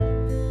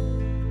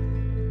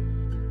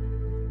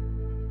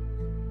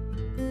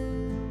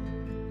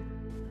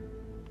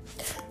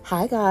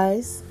Hi,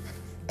 guys,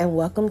 and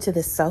welcome to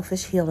the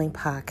Selfish Healing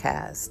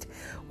Podcast,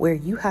 where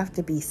you have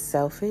to be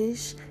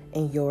selfish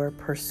in your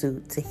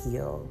pursuit to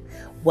heal.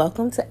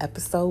 Welcome to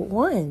episode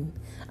 1.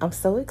 I'm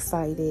so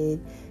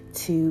excited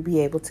to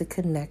be able to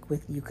connect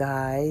with you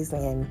guys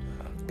and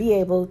be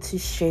able to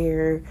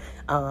share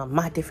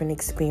my different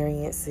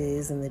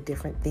experiences and the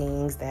different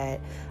things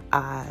that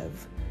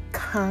I've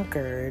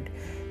conquered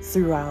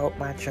throughout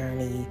my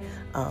journey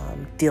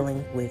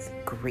dealing with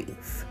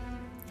grief.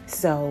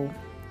 So,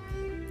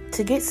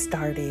 to get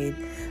started,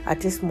 I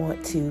just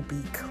want to be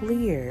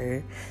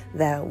clear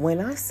that when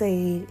I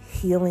say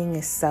healing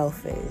is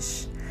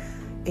selfish,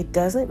 it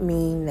doesn't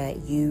mean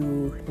that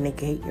you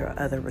negate your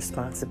other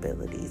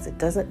responsibilities. It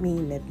doesn't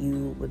mean that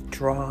you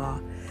withdraw.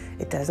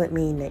 It doesn't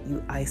mean that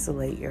you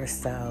isolate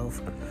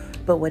yourself.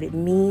 But what it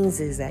means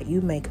is that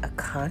you make a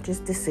conscious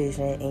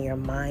decision in your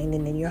mind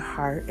and in your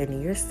heart and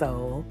in your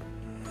soul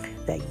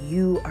that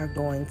you are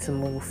going to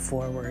move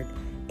forward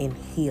in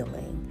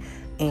healing.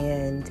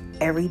 And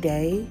every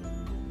day,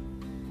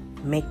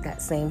 make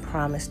that same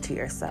promise to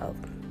yourself.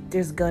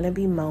 There's going to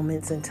be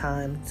moments and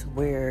times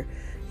where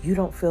you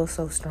don't feel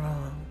so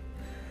strong,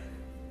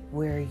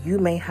 where you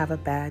may have a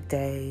bad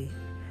day,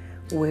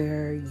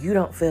 where you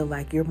don't feel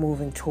like you're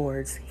moving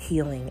towards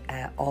healing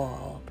at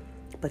all.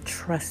 But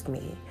trust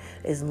me,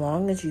 as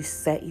long as you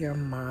set your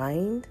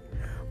mind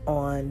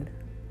on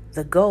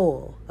the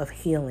goal of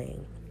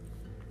healing,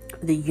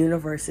 the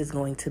universe is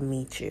going to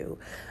meet you.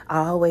 I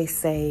always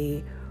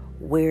say,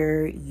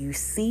 where you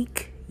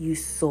seek, you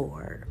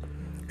soar.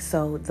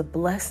 So the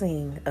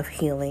blessing of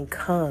healing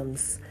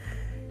comes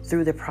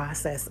through the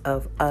process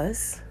of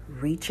us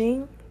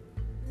reaching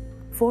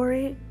for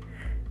it,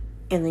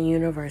 and the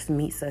universe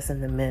meets us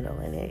in the middle.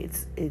 And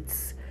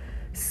it's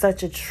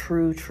such a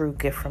true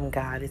gift from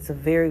God. It's a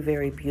very,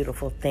 very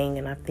beautiful thing.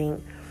 And I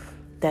think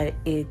that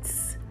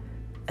it's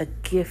a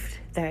gift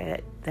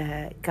that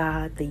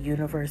God, the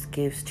universe,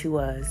 gives to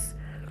us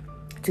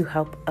to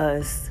help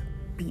us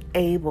be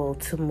able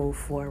to move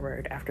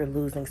forward after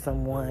losing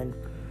someone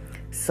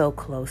so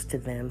close to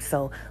them.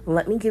 So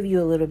let me give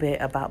you a little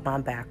bit about my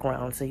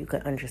background so you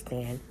can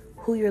understand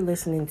who you're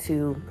listening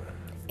to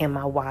and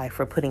my why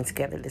for putting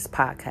together this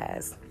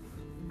podcast.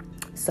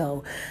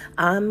 So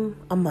I'm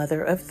a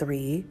mother of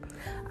 3.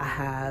 I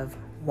have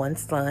one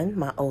son,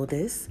 my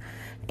oldest,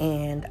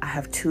 and I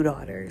have 2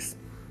 daughters.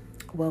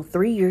 Well,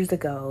 3 years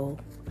ago,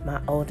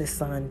 my oldest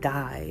son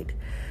died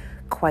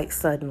quite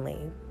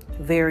suddenly,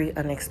 very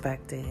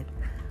unexpected.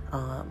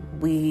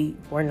 We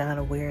were not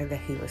aware that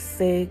he was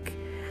sick,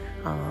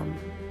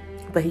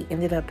 but he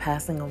ended up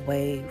passing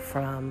away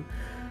from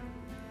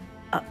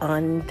an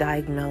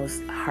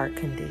undiagnosed heart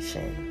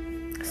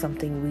condition,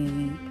 something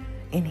we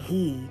and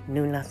he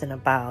knew nothing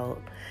about.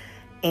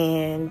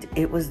 And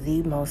it was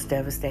the most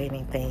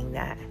devastating thing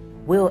that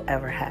will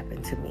ever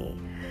happen to me.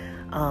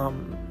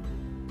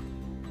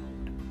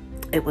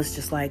 It was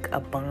just like a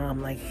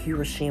bomb, like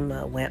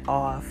Hiroshima went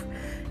off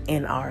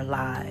in our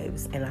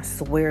lives. And I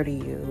swear to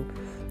you,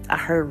 I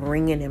heard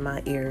ringing in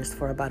my ears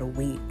for about a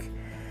week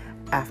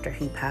after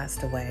he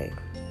passed away.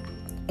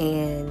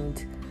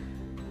 And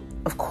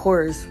of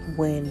course,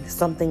 when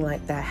something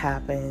like that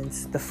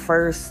happens, the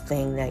first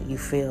thing that you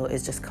feel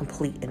is just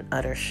complete and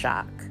utter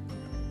shock.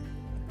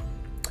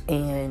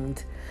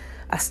 And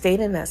I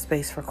stayed in that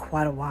space for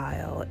quite a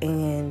while,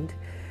 and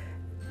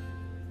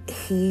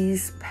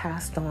he's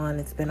passed on.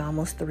 It's been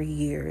almost 3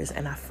 years,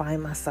 and I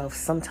find myself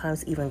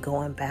sometimes even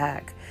going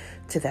back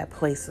to that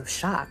place of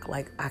shock.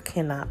 Like, I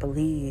cannot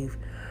believe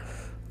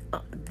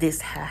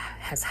this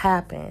has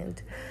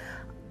happened.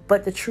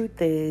 But the truth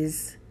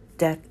is,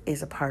 death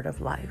is a part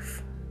of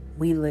life.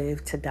 We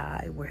live to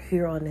die. We're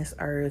here on this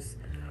earth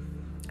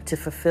to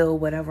fulfill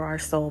whatever our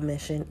soul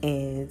mission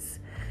is.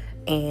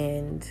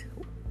 And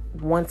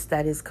once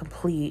that is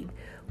complete,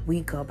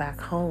 we go back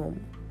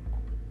home.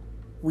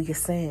 We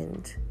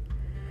ascend.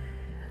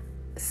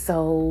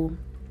 So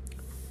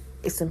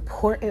it's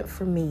important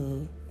for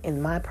me,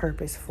 and my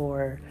purpose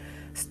for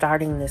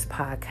starting this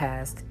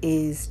podcast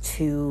is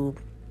to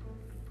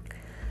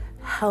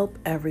help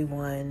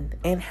everyone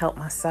and help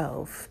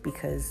myself,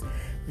 because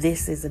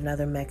this is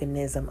another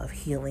mechanism of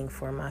healing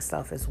for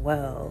myself as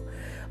well.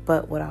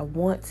 But what I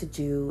want to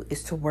do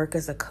is to work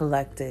as a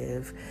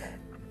collective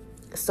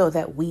so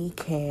that we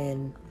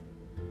can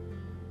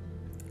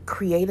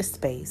create a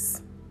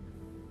space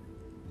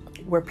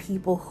where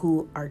people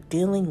who are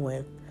dealing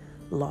with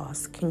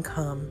loss can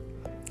come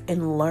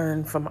and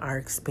learn from our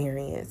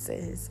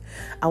experiences.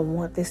 I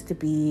want this to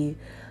be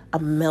a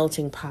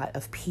melting pot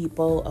of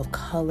people, of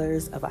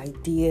colors, of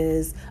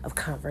ideas, of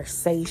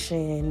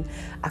conversation.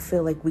 I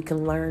feel like we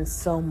can learn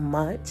so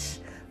much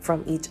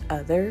from each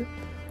other,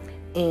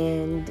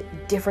 and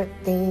different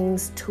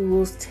things,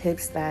 tools,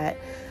 tips that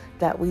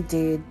we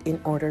did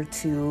in order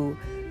to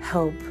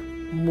help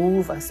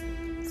move us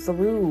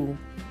through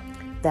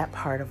that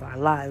part of our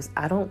lives.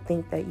 I don't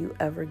think that you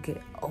ever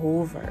get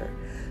over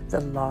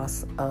the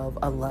loss of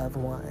a loved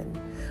one.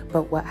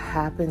 But what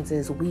happens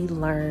is we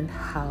learn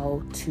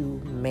how to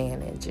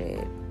manage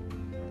it.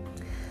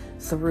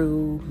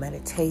 through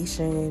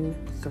meditation,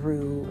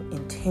 through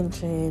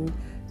intention,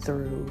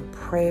 through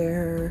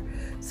prayer,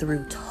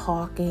 through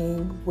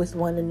talking with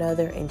one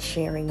another and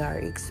sharing our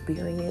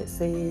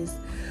experiences,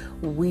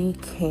 we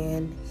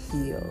can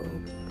heal.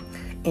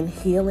 And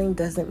healing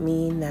doesn't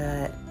mean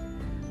that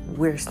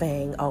we're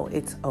saying, oh,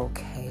 it's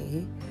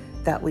okay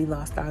that we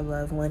lost our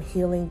loved one.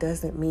 Healing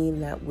doesn't mean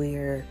that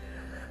we're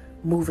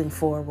moving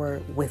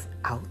forward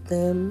without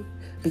them,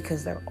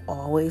 because they're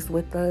always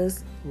with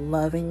us,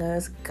 loving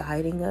us,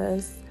 guiding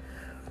us.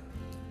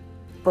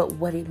 But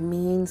what it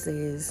means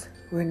is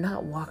we're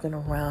not walking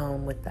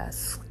around with that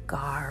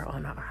scar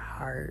on our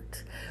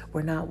heart.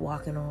 We're not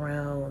walking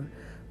around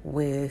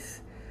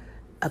with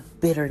a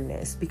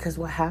bitterness, because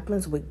what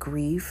happens with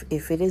grief,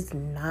 if it is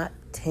not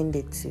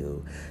tended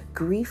to,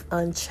 grief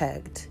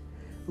unchecked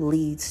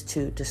leads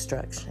to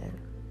destruction.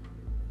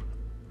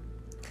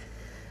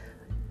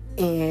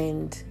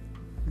 And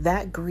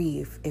that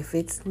grief, if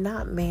it's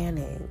not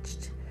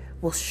managed,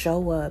 will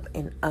show up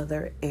in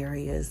other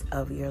areas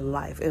of your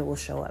life. It will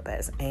show up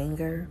as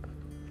anger.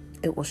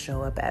 It will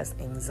show up as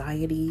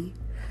anxiety.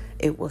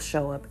 It will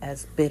show up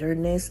as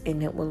bitterness,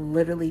 and it will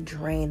literally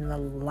drain the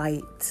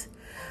light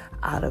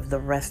out of the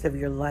rest of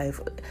your life.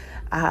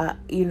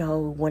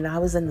 When I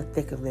was in the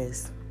thick of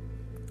this,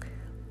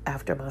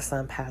 after my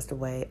son passed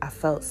away, I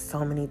felt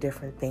so many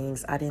different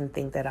things. I didn't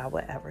think that I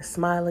would ever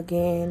smile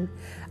again.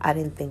 I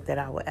didn't think that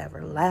I would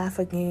ever laugh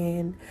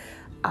again.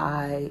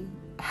 I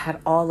had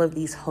all of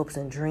these hopes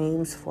and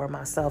dreams for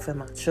myself and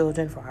my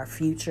children, for our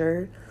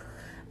future.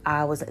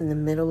 I was in the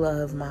middle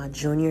of my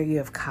junior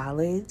year of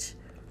college.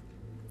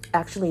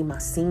 Actually, my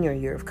senior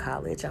year of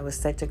college. I was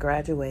set to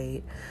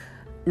graduate.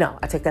 No,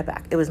 I take that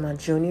back. It was my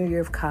junior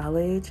year of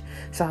college.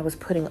 So I was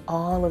putting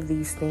all of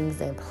these things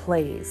in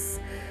place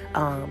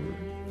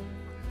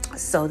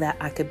so that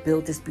I could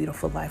build this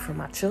beautiful life for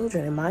my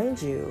children. And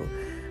mind you,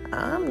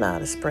 I'm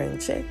not a spring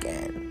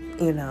chicken.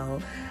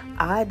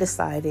 I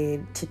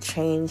decided to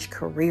change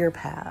career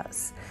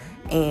paths,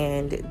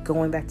 and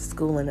going back to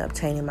school and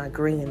obtaining my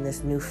degree in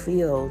this new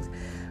field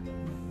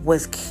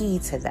was key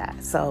to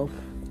that. So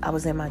I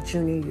was in my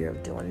junior year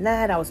of doing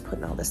that. I was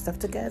putting all this stuff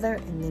together,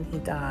 and then he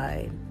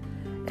died.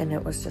 And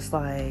it was just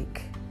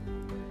like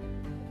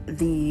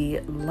the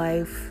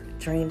life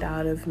drained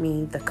out of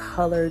me, the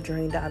color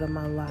drained out of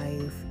my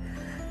life.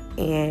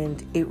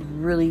 And it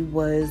really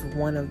was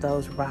one of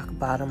those rock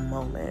bottom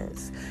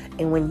moments.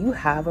 And when you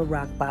have a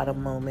rock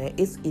bottom moment,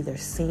 it's either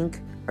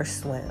sink or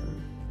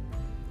swim.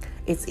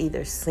 It's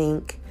either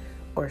sink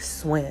or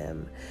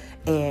swim.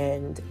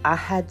 And I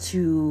had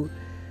to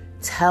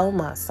tell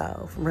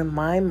myself,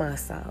 remind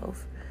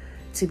myself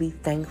to be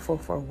thankful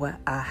for what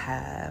I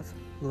have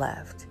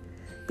left.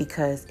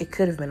 Because it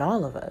could have been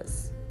all of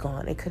us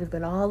gone. It could have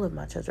been all of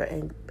my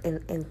children.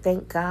 And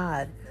thank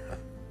God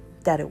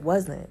that it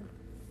wasn't.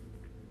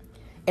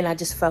 And I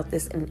just felt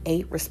this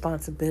innate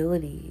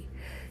responsibility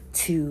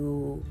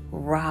to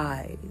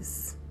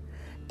rise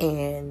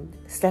and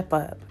step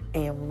up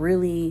and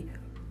really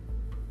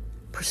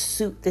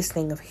pursue this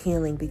thing of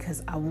healing,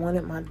 because I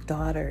wanted my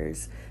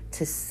daughters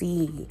to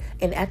see.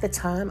 And at the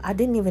time, I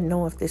didn't even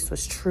know if this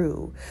was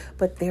true,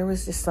 but there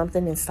was just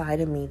something inside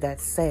of me that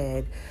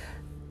said,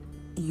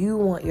 you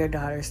want your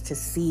daughters to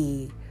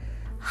see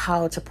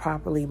how to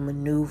properly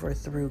maneuver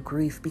through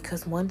grief,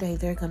 because one day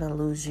they're going to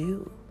lose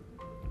you.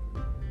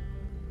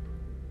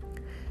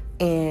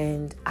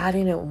 And I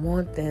didn't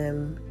want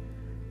them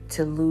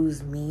to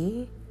lose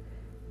me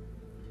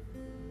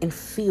and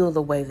feel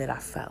the way that I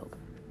felt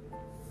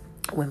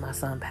when my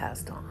son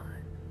passed on.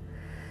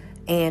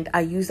 And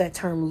I use that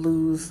term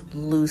lose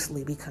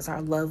loosely, because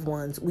our loved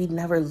ones, we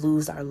never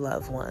lose our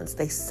loved ones.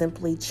 They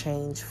simply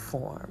change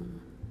form.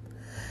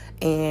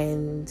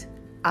 And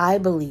I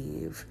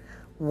believe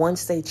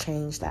once they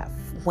change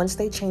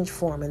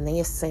form and they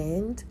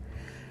ascend,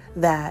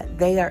 that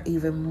they are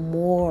even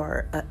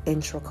more an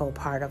integral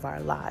part of our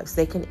lives.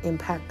 They can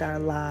impact our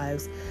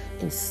lives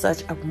in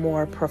such a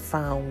more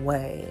profound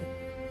way.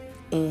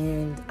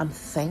 And I'm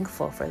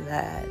thankful for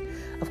that.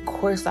 Of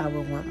course, I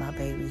would want my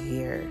baby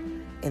here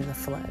in the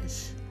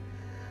flesh.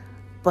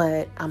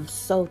 But I'm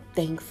so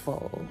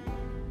thankful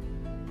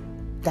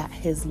that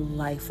his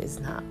life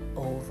is not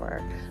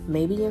over.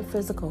 Maybe in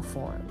physical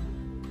form.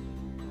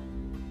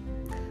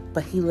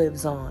 But he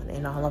lives on,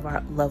 and all of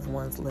our loved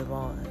ones live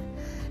on.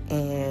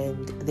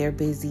 And they're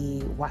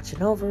busy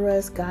watching over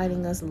us,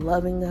 guiding us,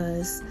 loving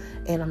us.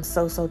 And I'm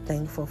so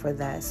thankful for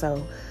that.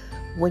 So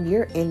when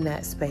you're in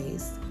that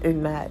space,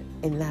 in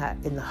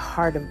the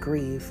heart of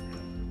grief,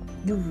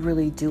 you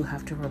really do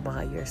have to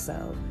remind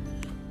yourself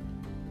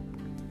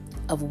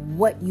of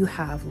what you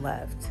have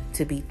left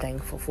to be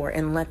thankful for,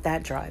 and let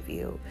that drive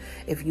you.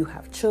 If you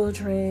have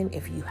children,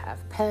 if you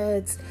have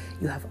pets,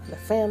 you have other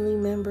family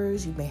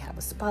members, you may have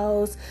a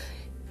spouse,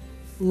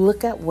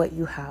 look at what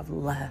you have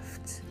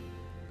left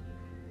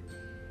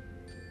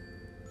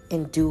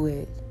and do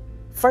it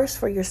first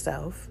for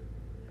yourself.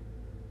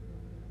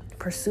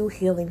 Pursue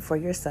healing for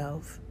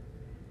yourself,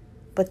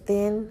 but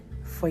then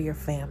for your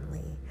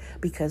family.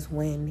 Because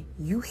when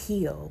you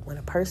heal, when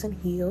a person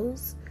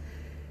heals,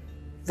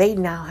 they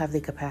now have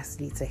the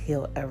capacity to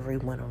heal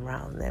everyone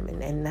around them.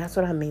 And that's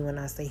what I mean when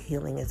I say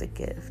healing is a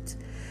gift,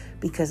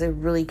 because it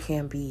really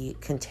can be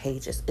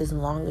contagious as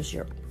long as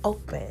you're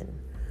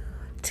open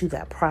to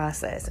that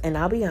process. And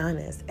I'll be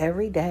honest,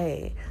 every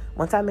day,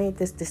 once I made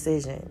this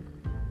decision,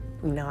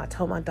 I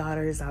told my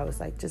daughters, I was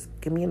like, just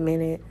give me a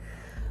minute.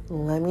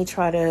 Let me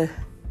try to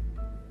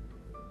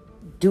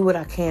do what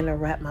I can to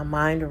wrap my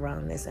mind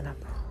around this. And I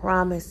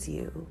promise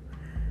you,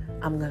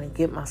 I'm going to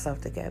get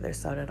myself together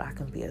so that I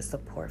can be a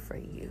support for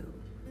you.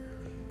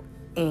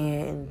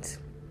 And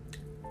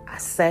I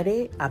said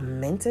it, I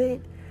meant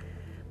it,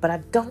 but I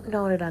don't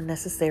know that I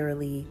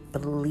necessarily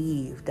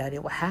believed that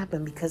it would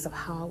happen because of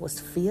how I was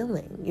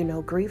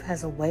feeling. Grief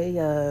has a way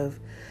of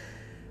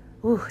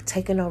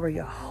taking over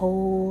your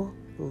whole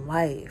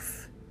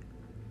life.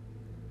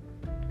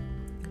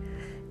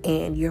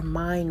 And your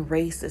mind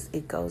races,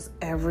 it goes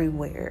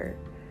everywhere.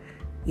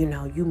 You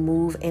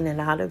move in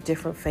and out of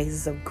different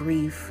phases of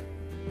grief,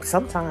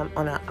 sometimes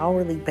on an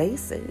hourly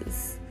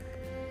basis.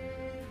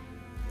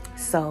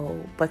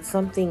 But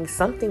something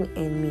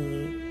in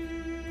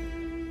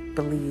me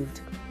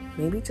believed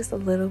maybe just a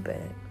little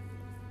bit.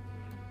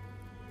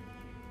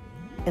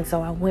 And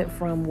so I went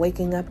from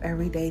waking up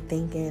every day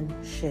thinking,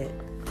 shit,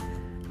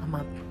 I'm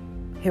up.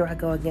 Here I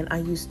go again. I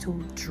used to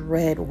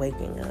dread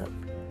waking up.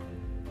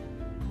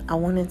 I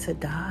wanted to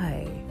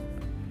die.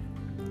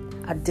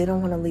 I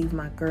didn't want to leave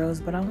my girls,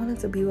 but I wanted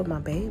to be with my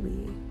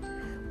baby.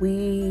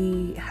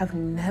 We have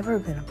never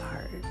been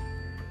apart.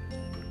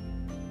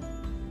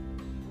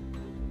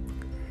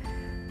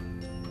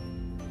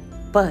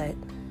 But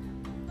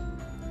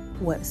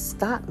what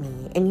stopped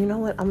me, and you know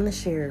what? I'm going to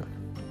share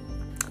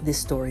this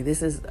story.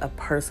 This is a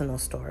personal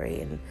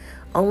story, and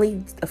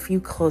only a few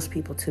close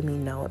people to me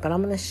know it, but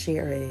I'm going to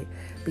share it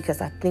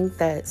because I think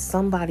that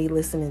somebody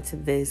listening to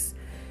this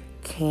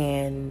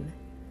can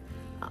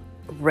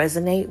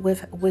resonate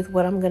with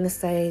what I'm going to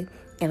say.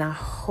 And I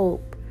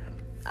hope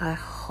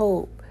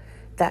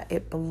that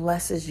it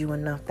blesses you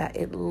enough, that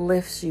it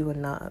lifts you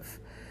enough,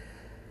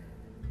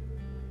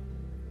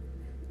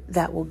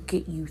 that will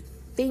get you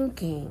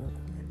thinking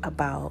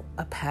about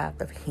a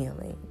path of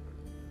healing.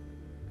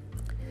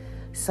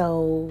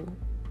 So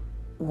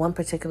one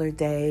particular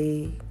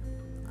day,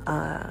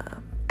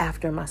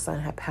 after my son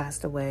had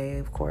passed away,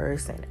 of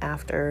course, and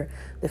after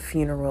the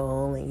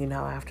funeral, and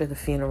after the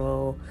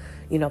funeral,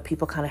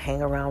 people kind of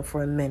hang around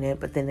for a minute,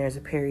 but then there's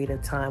a period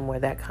of time where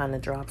that kind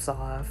of drops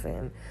off,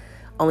 and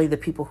only the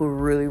people who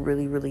really,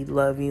 really, really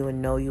love you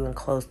and know you and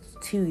close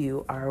to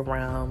you are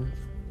around.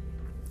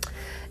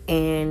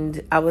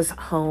 And I was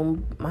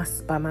home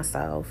by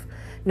myself.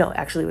 No,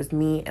 actually, it was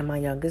me and my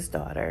youngest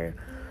daughter.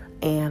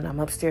 And I'm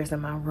upstairs in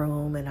my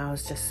room, and I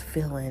was just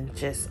feeling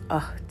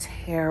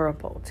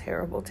terrible,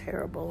 terrible,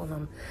 terrible. And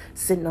I'm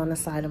sitting on the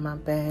side of my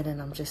bed,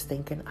 and I'm just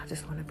thinking, I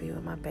just want to be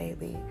with my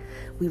baby.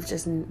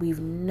 We've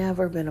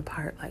never been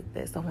apart like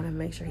this. I want to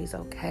make sure he's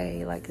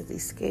okay. Like, is he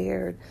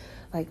scared?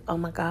 Like, oh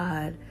my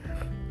God.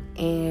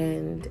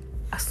 And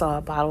I saw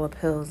a bottle of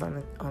pills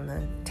on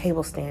the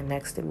table stand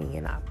next to me,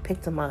 and I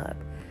picked them up.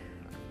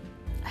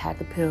 I had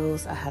the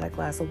pills, I had a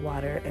glass of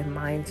water, and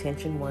my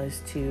intention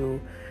was to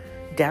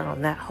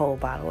down that whole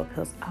bottle of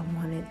pills. I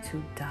wanted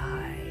to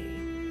die.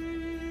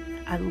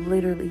 I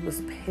literally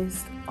was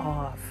pissed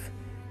off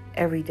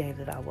every day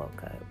that I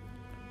woke up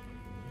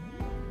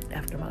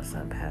after my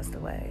son passed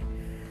away.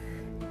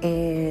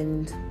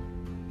 And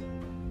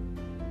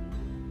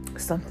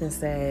something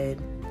said,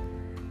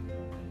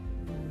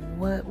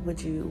 what would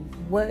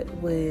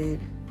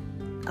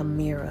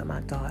Amira, my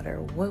daughter,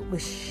 what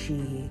would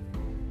she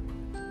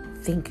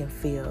think and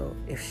feel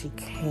if she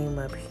came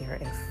up here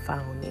and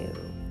found you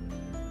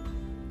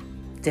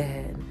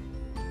dead?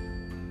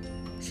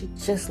 She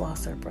just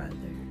lost her brother.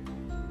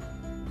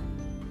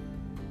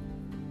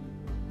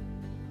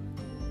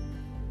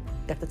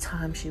 At the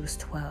time, she was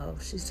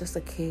 12. She's just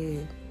a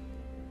kid.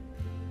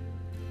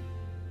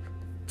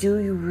 Do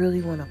you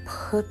really want to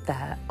put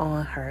that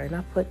on her? And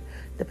I put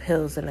the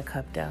pills in the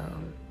cup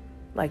down.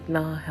 Like,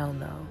 nah, hell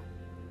no.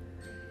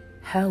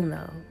 Hell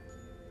no.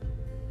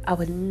 I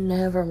would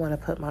never want to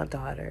put my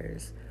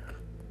daughters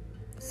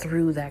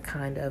through that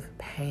kind of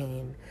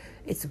pain.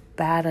 It's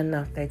bad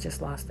enough they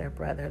just lost their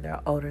brother, their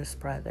oldest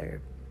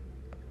brother.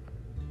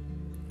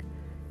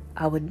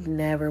 I would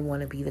never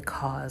want to be the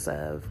cause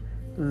of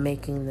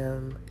making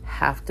them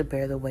have to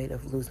bear the weight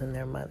of losing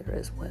their mother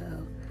as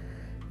well.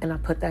 And I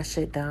put that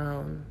shit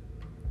down,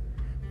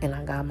 and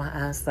I got my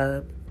ass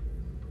up,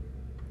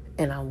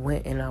 and I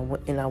went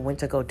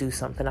to go do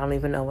something. I don't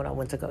even know what I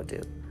went to go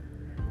do.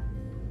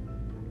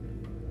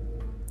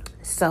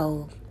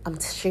 So I'm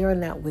sharing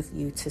that with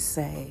you to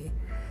say,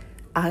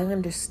 I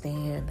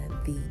understand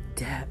the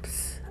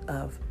depths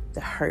of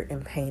the hurt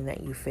and pain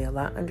that you feel.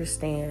 I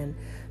understand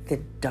the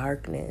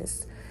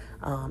darkness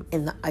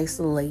and the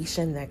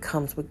isolation that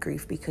comes with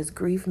grief, because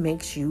grief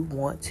makes you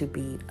want to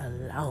be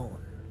alone.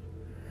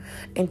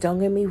 And don't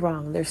get me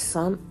wrong, there's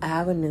some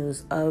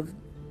avenues of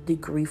the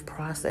grief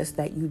process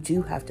that you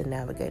do have to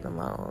navigate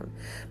alone,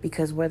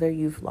 because whether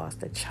you've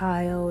lost a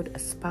child, a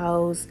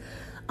spouse,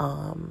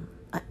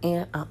 an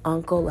aunt, an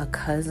uncle, a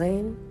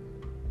cousin,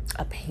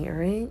 a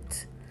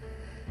parent.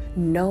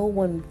 No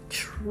one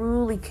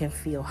truly can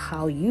feel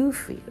how you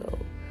feel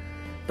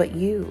but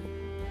you.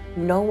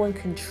 No one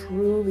can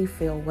truly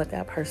feel what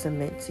that person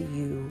meant to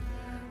you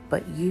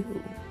but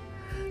you.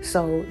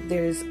 So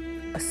there's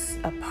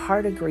a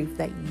part of grief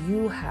that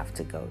you have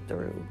to go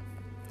through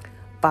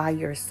by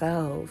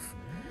yourself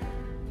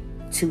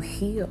to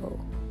heal.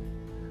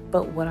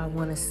 But what I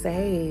want to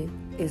say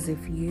is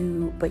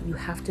but you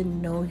have to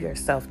know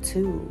yourself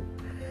too.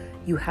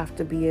 You have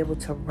to be able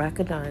to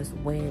recognize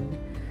when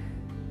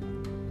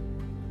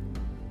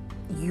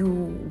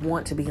you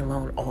want to be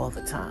alone all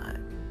the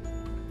time.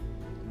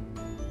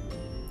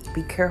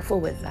 Be careful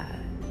with that.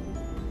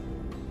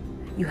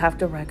 You have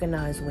to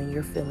recognize when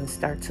your feelings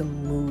start to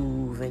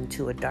move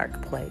into a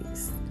dark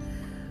place.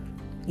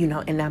 In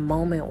that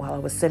moment while I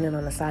was sitting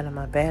on the side of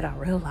my bed, I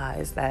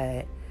realized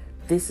that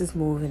this is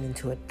moving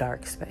into a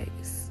dark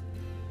space.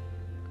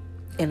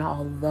 And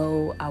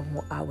although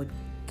I would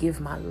give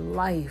my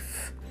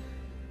life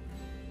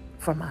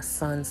for my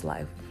son's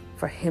life,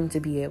 for him to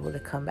be able to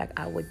come back,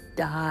 I would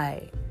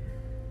die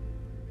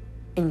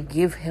and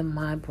give him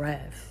my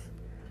breath,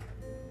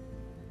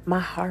 my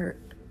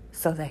heart,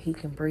 so that he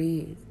can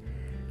breathe.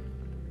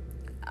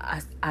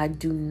 I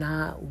do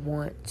not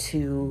want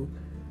to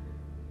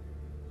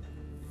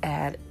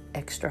add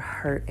extra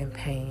hurt and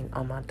pain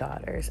on my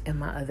daughters and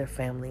my other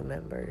family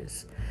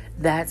members.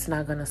 That's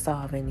not going to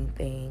solve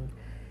anything.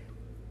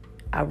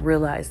 I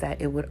realized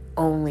that it would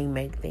only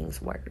make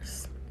things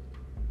worse.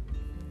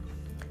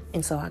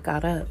 And so I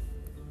got up.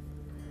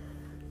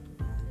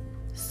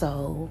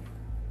 So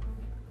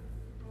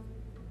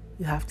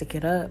you have to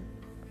get up.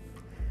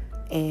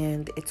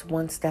 And it's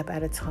one step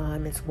at a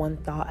time. It's one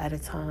thought at a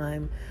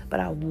time.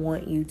 But I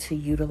want you to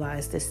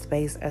utilize this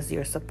space as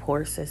your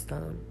support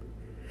system.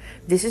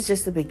 This is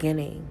just the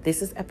beginning.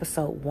 This is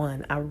episode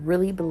 1. I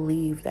really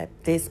believe that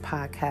this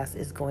podcast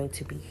is going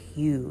to be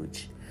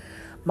huge.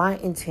 My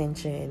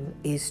intention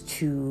is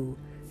to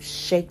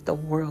shake the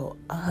world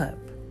up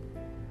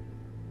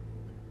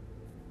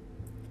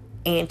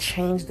and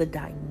change the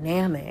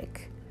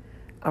dynamic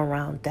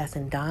around death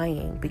and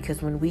dying.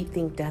 Because when we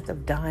think death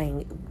and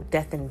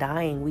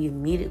dying, we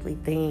immediately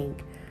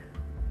think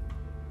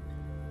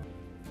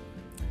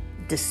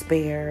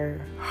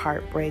despair,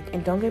 heartbreak.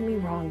 And don't get me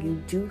wrong, you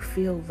do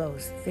feel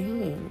those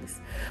things,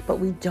 but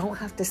we don't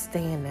have to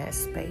stay in that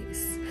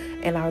space.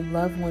 And our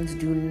loved ones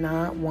do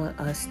not want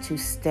us to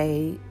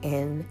stay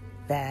in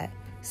that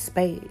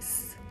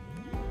space.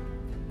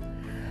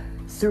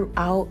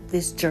 Throughout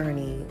this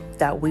journey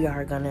that we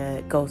are going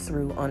to go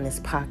through on this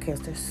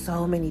podcast, there's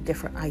so many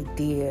different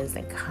ideas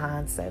and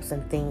concepts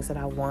and things that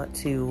I want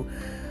to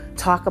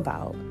talk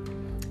about.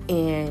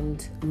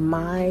 And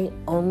my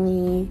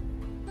only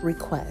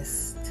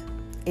request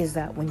is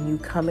that when you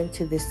come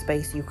into this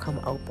space, you come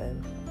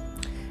open,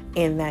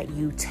 and that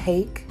you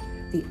take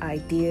the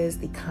ideas,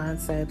 the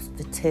concepts,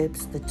 the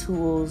tips, the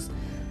tools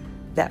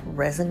that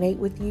resonate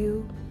with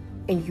you,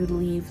 and you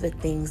leave the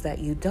things that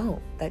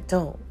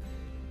don't.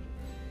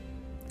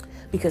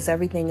 Because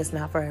everything is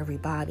not for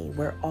everybody.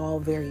 We're all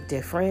very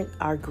different.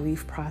 Our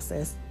grief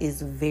process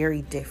is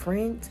very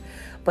different,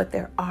 but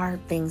there are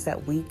things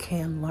that we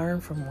can learn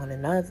from one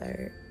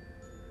another.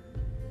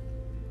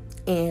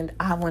 And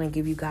I want to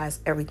give you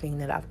guys everything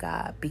that I've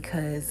got,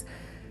 because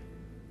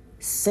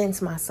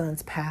since my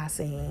son's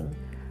passing,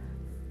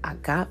 I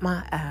got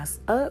my ass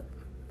up.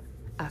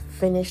 I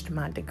finished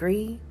my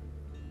degree.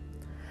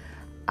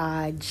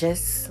 I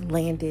just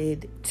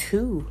landed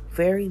 2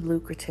 very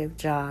lucrative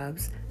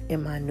jobs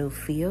in my new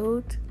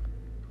field.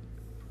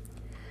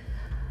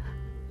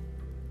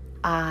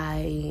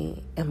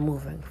 I am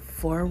moving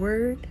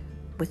forward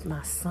with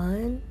my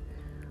son,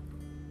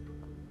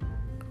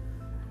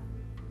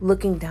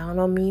 looking down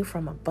on me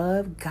from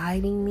above,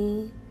 guiding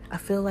me.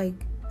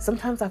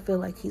 Sometimes I feel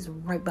like he's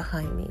right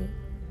behind me,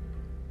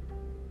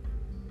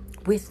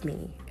 with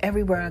me,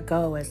 everywhere I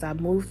go as I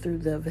move through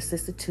the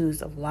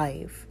vicissitudes of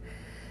life.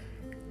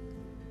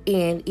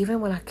 And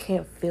even when I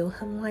can't feel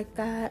him like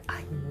that,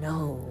 I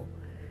know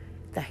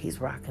that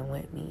he's rocking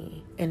with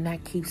me. And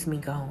that keeps me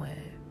going.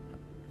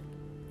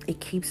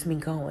 It keeps me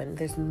going.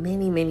 There's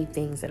many, many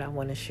things that I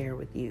want to share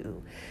with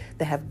you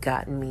that have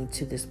gotten me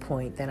to this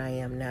point that I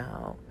am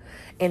now.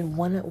 And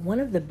one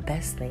of the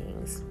best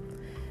things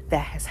that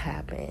has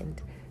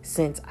happened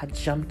since I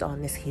jumped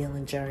on this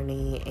healing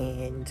journey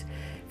and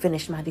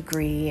finished my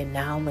degree and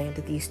now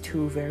landed these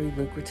 2 very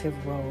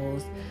lucrative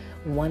roles,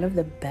 one of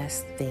the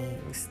best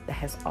things that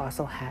has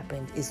also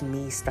happened is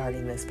me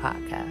starting this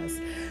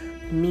podcast.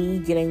 Me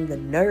getting the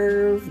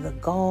nerve, the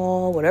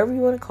gall, whatever you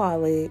want to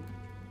call it,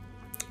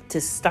 to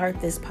start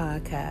this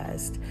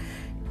podcast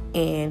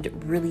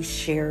and really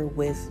share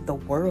with the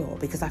world,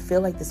 because I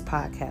feel like this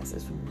podcast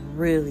is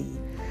really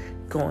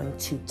going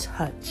to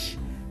touch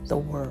the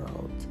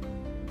world.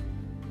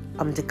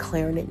 I'm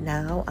declaring it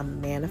now.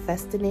 I'm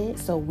manifesting it.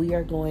 So we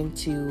are going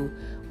to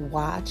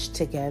watch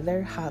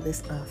together how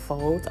this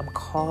unfolds. I'm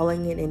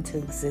calling it into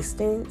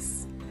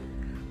existence.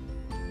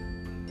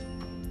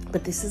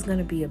 But this is going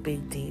to be a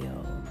big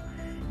deal.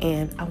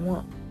 And I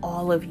want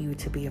all of you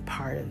to be a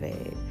part of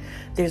it.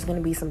 There's going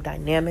to be some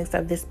dynamics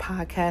of this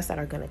podcast that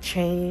are going to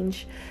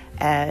change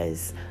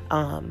as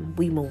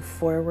we move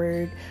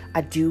forward.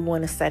 I do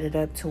want to set it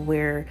up to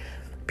where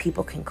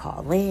people can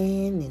call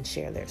in and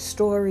share their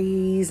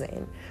stories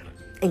and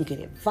get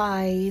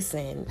advice.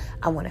 And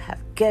I want to have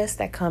guests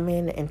that come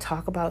in and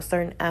talk about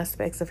certain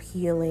aspects of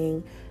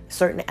healing,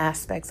 certain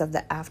aspects of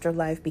the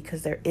afterlife,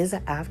 because there is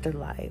an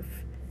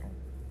afterlife.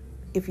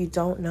 If you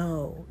don't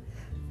know,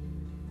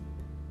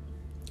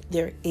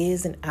 there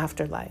is an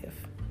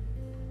afterlife.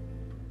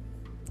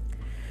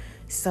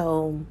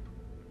 So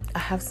I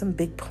have some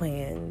big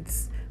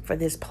plans for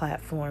this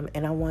platform,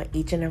 and I want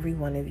each and every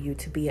one of you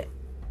to be an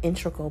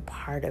integral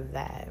part of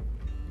that.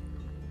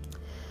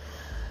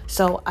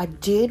 So I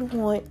did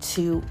want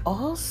to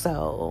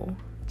also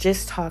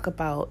just talk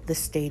about the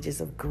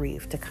stages of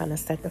grief to kind of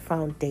set the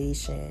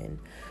foundation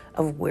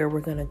of where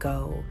we're going to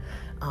go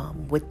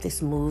with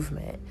this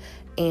movement.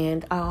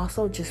 And I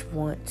also just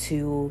want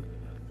to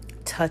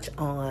touch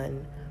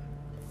on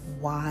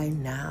why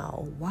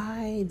now,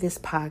 why this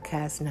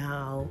podcast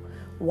now,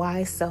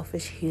 why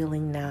selfish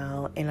healing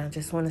now. And I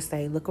just want to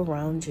say, look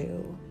around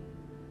you.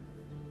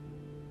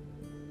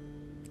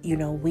 You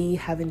know, we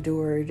have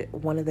endured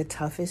one of the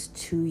toughest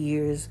 2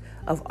 years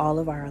of all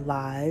of our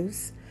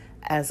lives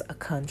as a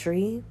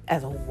country,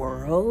 as a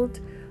world,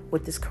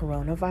 with this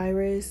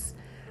coronavirus.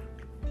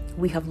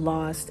 We have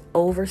lost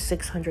over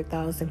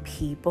 600,000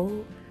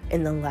 people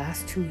in the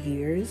last 2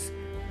 years,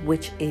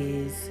 which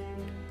is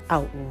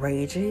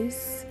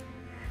outrageous.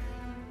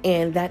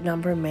 And that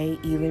number may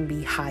even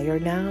be higher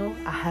now.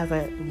 I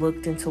haven't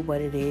looked into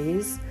what it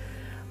is,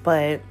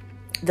 but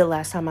the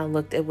last time I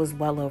looked, it was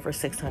well over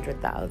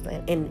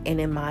 600,000. And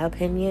in my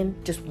opinion,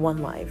 just one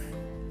life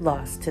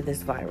lost to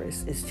this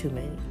virus is too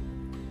many.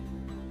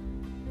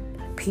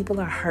 People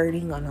are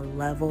hurting on a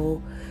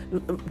level.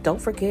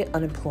 Don't forget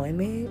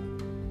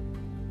unemployment.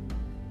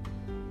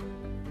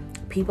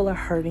 People are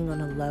hurting on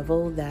a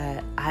level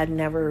that I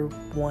never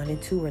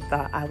wanted to or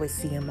thought I would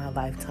see in my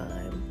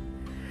lifetime.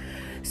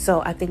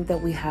 So I think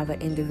that we have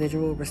an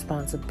individual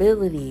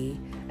responsibility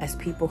as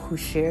people who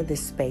share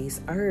this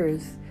space,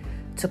 Earth,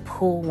 to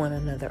pull one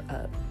another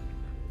up.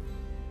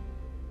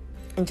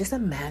 And just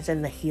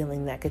imagine the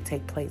healing that could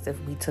take place if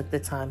we took the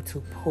time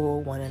to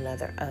pull one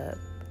another up.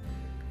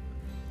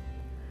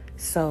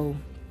 So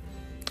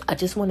I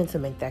just wanted to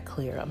make that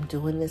clear. I'm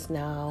doing this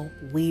now.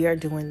 We are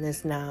doing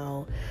this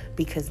now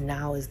because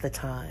now is the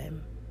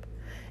time.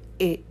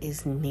 It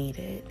is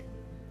needed.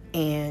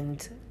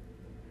 And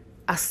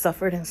I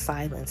suffered in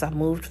silence. I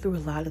moved through a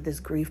lot of this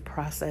grief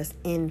process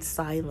in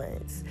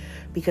silence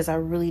because I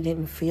really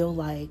didn't feel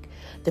like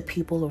the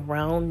people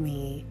around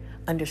me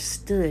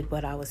understood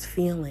what I was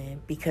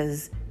feeling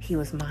because he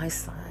was my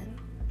son.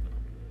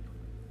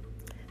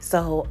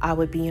 So I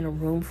would be in a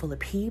room full of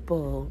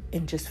people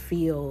and just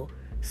feel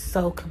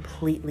so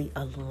completely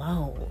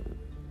alone.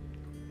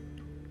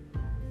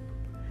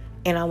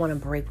 And I want to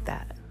break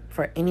that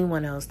for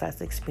anyone else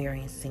that's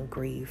experiencing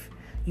grief.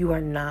 You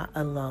are not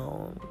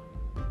alone.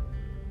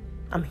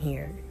 I'm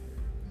here.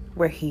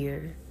 We're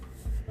here.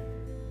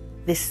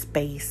 This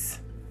space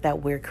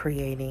that we're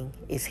creating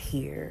is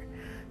here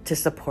to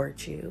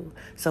support you.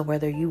 So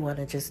whether you want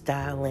to just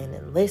dial in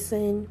and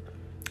listen,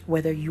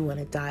 whether you want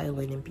to dial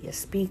in and be a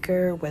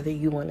speaker, whether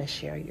you want to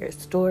share your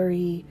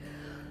story,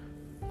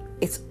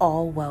 it's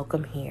all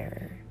welcome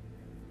here.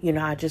 You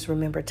know, I just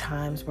remember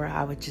times where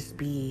I would just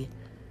be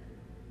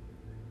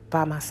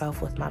by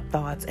myself with my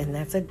thoughts, and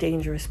that's a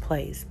dangerous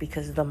place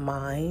because the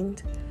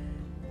mind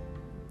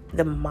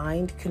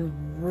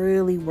can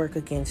really work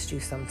against you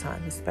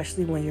sometimes,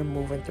 especially when you're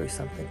moving through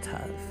something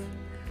tough.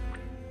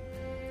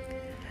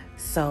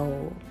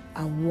 So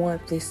I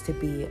want this to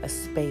be a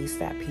space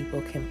that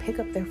people can pick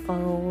up their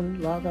phone,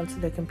 log onto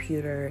their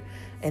computer,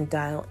 and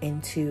dial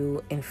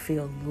into and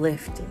feel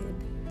lifted.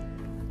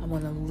 I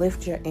want to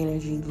lift your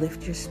energy,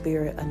 lift your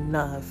spirit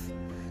enough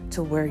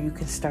to where you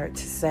can start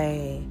to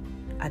say,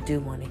 I do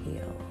want to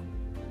heal.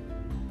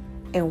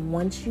 And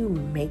once you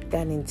make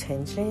that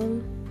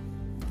intention,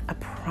 I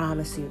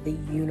promise you the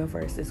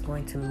universe is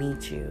going to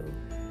meet you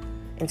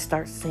and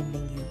start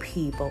sending you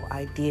people,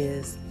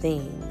 ideas,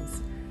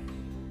 things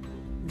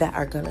that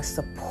are going to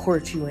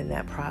support you in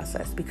that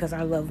process, because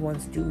our loved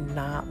ones do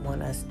not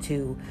want us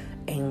to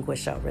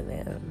anguish over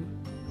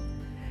them.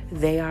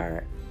 They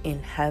are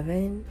in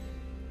heaven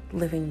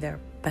living their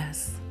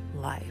best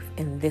life,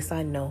 and this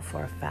I know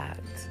for a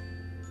fact.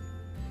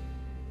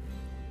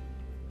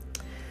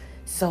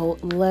 So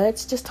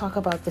let's just talk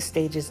about the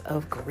stages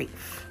of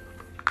grief.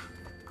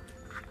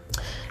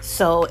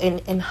 So,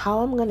 and how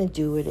I'm going to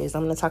do it is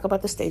I'm going to talk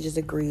about the stages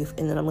of grief,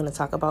 and then I'm going to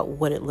talk about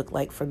what it looked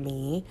like for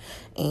me.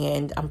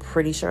 And I'm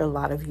pretty sure a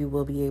lot of you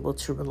will be able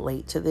to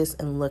relate to this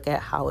and look at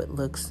how it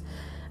looks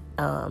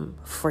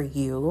for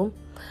you.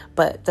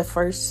 But the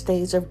first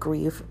stage of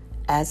grief,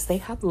 as they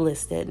have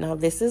listed, now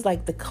this is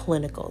like the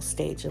clinical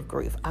stage of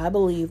grief. I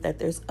believe that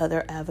there's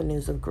other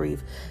avenues of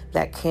grief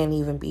that can't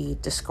even be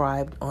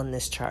described on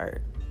this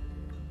chart.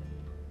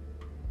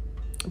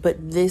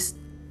 But this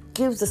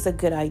gives us a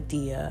good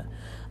idea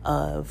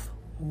of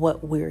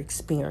what we're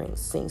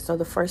experiencing. So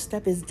the first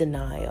step is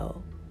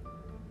denial.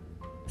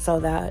 So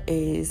that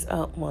is,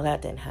 that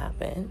didn't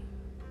happen.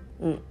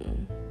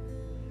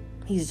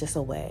 He's just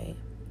away.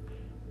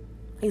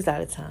 He's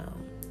out of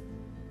town.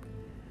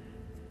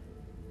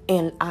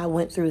 And I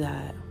went through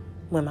that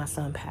when my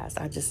son passed.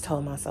 I just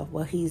told myself,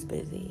 well, he's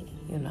busy,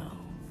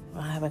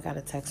 I haven't got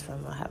a text from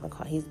him. I haven't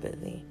called. He's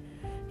busy.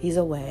 He's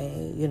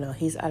away,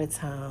 he's out of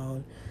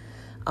town.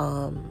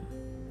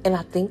 And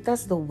I think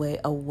that's a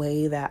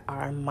way that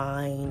our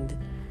mind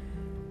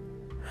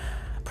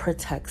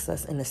protects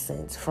us, in a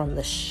sense, from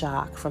the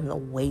shock, from the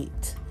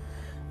weight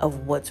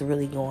of what's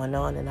really going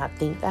on. And I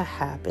think that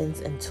happens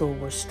until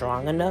we're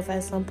strong enough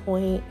at some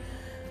point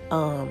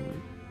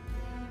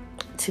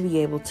to be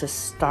able to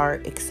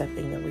start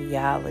accepting the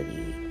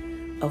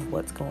reality of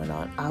what's going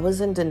on. I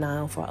was in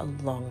denial for a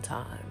long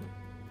time.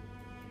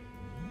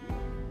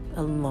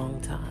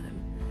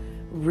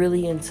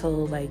 Really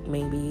until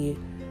maybe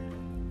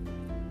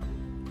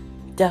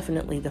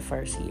definitely the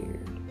first year.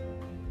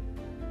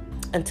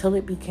 Until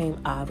it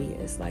became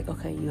obvious,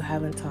 okay, you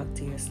haven't talked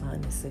to your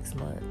son in 6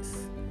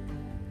 months.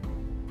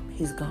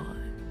 He's gone.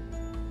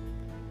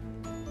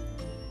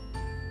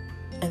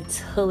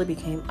 Until it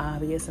became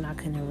obvious and I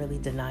couldn't really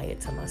deny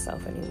it to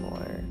myself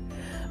anymore.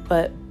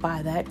 But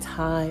by the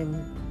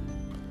time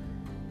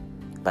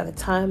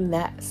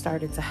that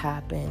started to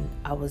happen,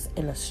 I was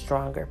in a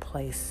stronger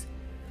place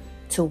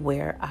to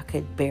where I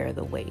could bear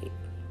the weight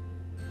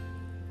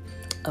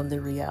of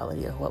the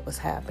reality of what was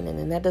happening.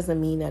 And that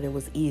doesn't mean that it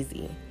was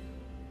easy.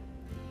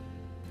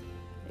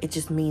 It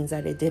just means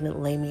that it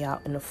didn't lay me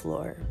out on the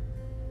floor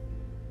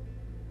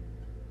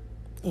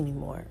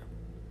anymore.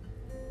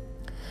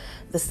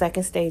 The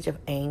second stage of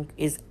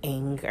is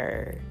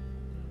anger.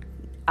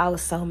 I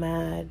was so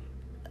mad.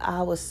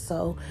 I was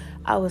so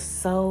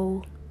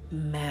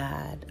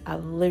mad. I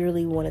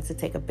literally wanted to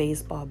take a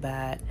baseball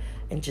bat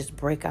and just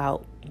break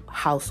out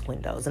house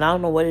windows. And I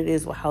don't know what it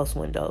is with house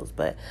windows,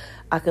 but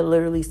I could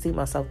literally see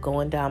myself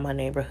going down my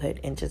neighborhood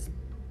and just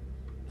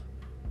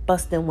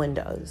busting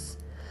windows.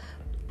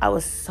 I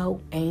was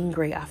so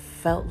angry. I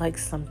felt like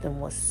something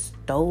was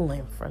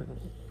stolen from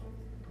me.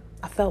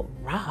 I felt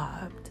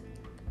robbed.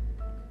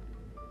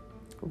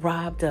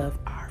 Robbed of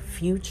our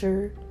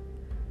future.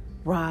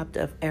 Robbed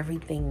of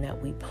everything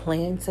that we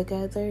planned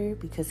together,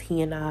 because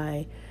he and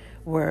I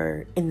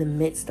were in the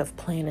midst of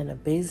planning a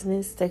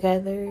business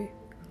together.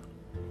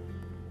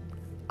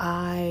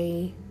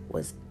 I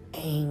was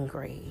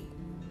angry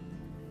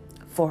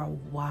for a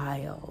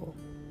while.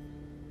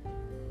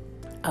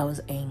 I was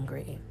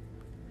angry.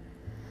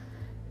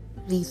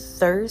 The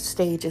third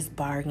stage is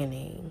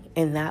bargaining,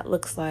 and that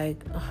looks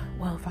like,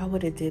 well, if I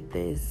would have did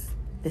this,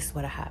 this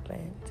would have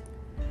happened.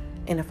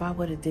 And if I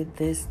would have did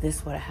this,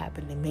 this would have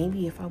happened. And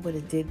maybe if I would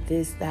have did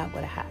this, that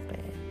would have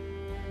happened.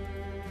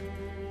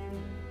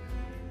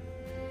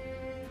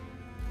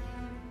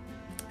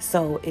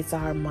 So it's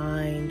our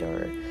mind,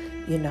 or,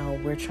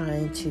 we're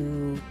trying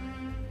to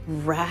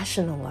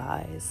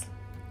rationalize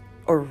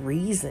or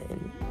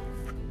reason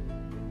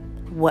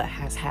what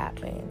has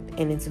happened.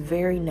 And it's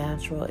very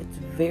natural. It's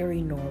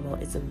very normal.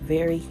 It's a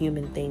very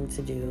human thing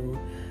to do.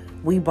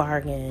 We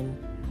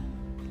bargain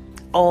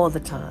all the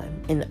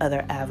time in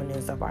other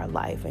avenues of our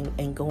life,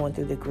 and going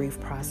through the grief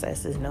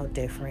process is no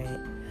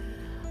different.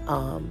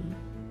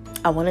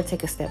 I want to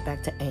take a step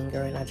back to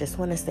anger, and I just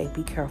want to say,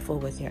 be careful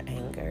with your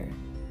anger,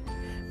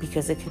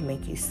 because it can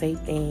make you say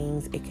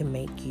things. It can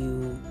make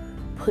you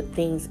put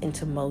things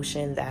into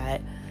motion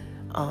that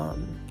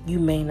you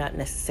may not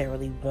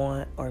necessarily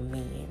want or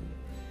mean.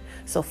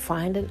 So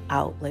find an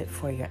outlet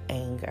for your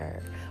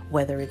anger,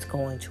 whether it's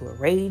going to a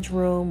rage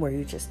room where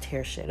you just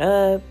tear shit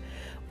up,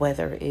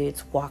 whether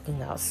it's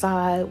walking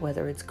outside,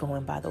 whether it's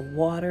going by the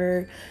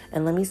water.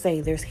 And let me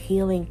say, there's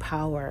healing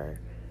power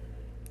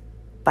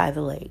by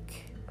the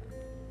lake.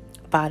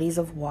 Bodies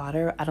of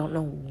water, I don't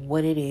know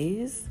what it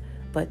is,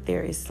 but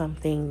there is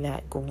something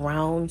that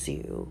grounds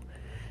you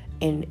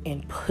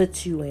and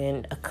puts you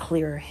in a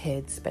clearer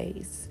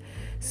headspace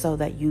so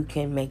that you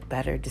can make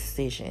better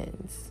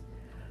decisions.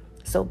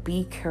 So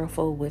be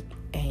careful with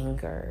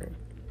anger,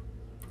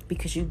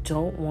 because you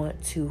don't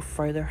want to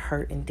further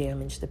hurt and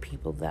damage the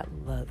people that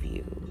love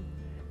you,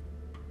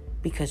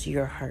 because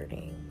you're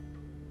hurting.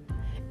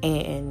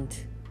 And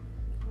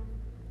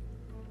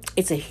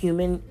it's a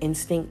human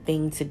instinct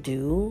thing to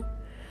do,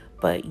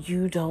 but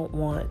you don't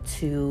want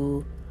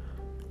to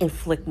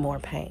inflict more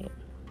pain.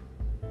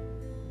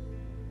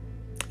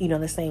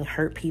 The saying,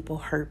 hurt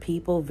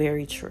people,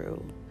 very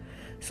true.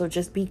 So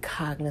just be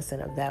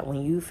cognizant of that.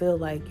 When you feel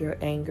like your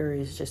anger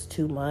is just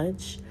too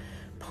much,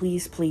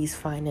 please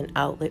find an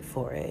outlet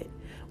for it.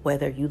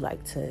 Whether you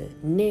like to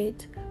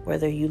knit,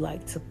 whether you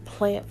like to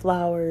plant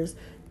flowers,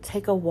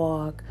 take a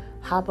walk,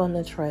 hop on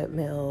the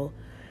treadmill,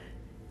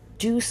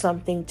 do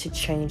something to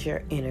change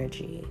your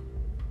energy.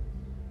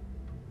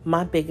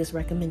 My biggest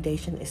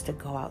recommendation is to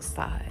go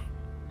outside.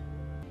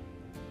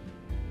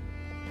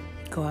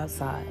 Go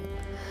outside.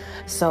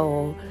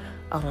 So,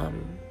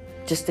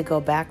 just to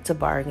go back to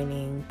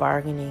bargaining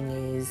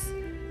is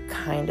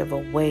kind of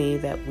a way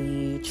that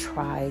we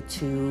try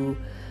to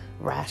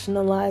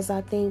rationalize,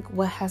 I think,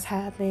 what has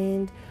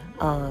happened.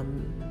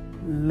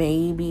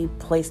 Maybe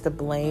place the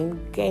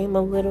blame game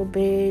a little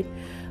bit.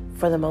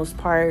 For the most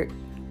part,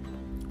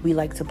 we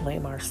like to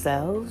blame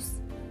ourselves.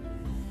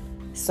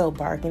 So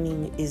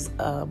bargaining is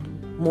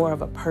more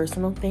of a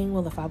personal thing.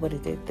 Well, if I would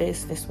have did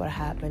this would have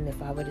happened.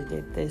 If I would have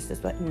did this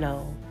would...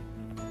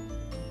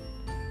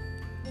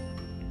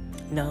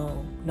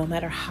 No, no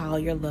matter how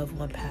your loved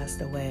one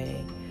passed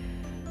away,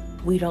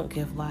 we don't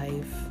give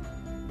life.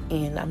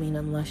 And I mean,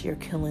 unless you're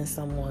killing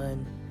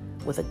someone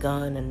with a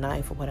gun, a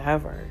knife, or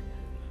whatever,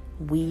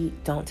 we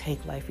don't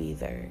take life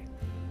either.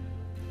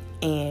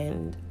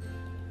 And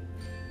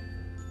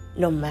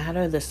no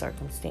matter the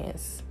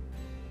circumstance,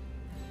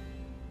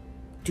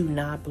 do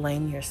not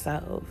blame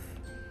yourself.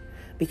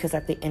 Because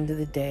at the end of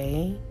the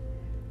day,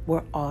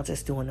 we're all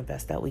just doing the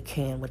best that we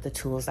can with the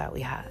tools that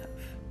we have.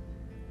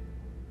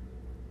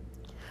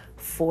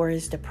 4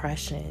 is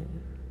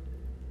depression.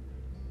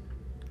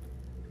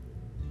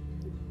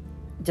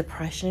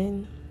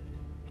 Depression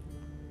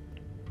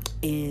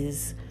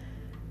is,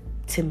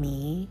 to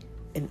me,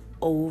 an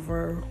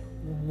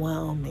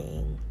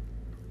overwhelming,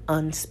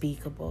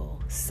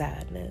 unspeakable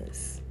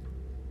sadness.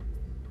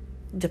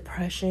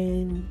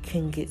 Depression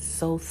can get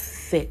so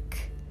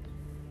thick,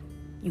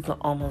 you can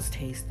almost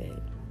taste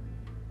it.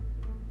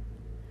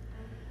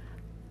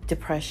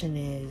 Depression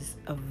is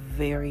a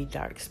very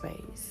dark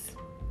space.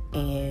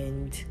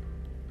 And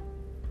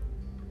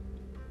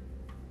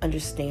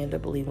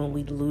understandably, when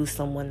we lose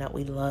someone that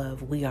we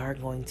love, we are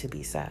going to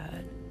be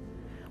sad.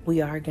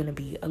 We are going to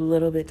be a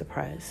little bit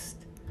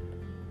depressed.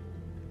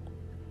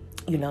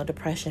 You know,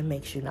 depression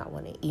makes you not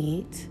want to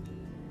eat.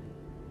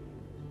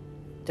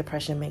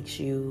 Depression makes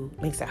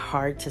it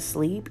hard to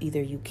sleep.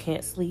 Either you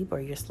can't sleep or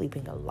you're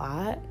sleeping a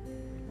lot.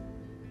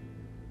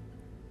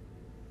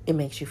 It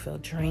makes you feel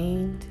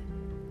drained.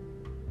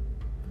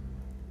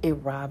 It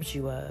robs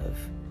you of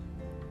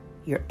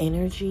your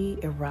energy.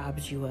 It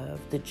robs you of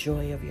the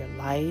joy of your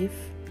life.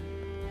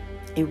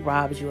 It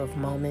robs you of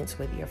moments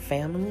with your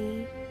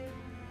family.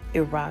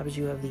 It robs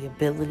you of the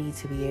ability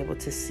to be able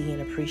to see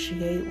and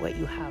appreciate what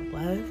you have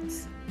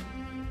left.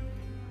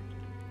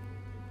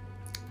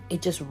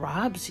 It just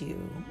robs you.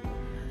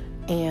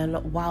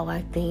 And while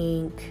I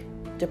think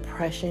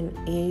depression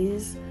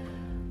is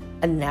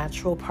a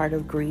natural part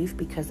of grief,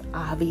 because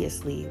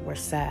obviously we're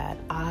sad,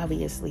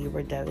 obviously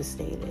we're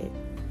devastated,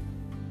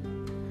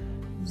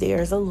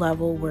 there's a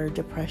level where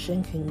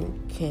depression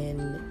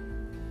can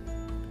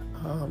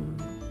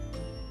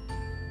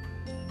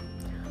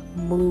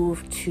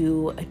move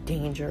to a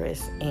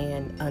dangerous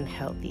and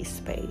unhealthy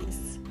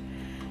space.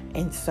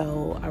 And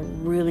so I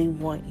really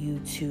want you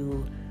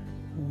to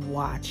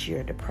watch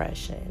your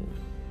depression.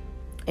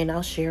 And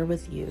I'll share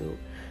with you,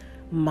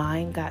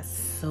 mine got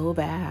so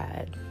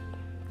bad,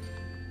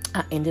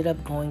 I ended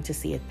up going to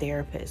see a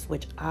therapist,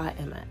 which I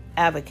am an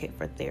advocate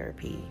for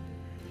therapy.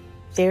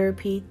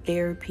 Therapy.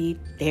 There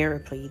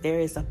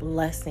is a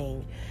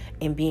blessing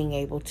in being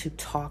able to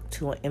talk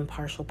to an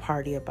impartial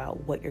party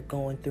about what you're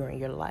going through in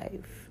your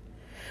life.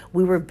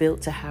 We were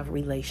built to have a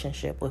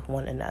relationship with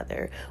one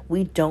another.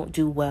 We don't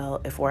do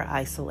well if we're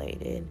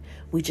isolated.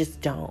 We just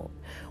don't.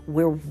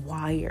 We're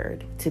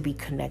wired to be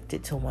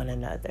connected to one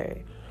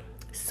another.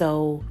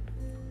 So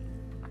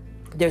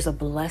there's a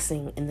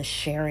blessing in the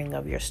sharing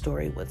of your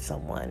story with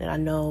someone. And I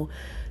know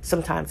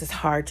sometimes it's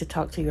hard to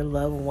talk to your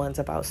loved ones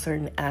about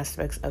certain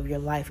aspects of your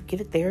life.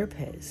 Get a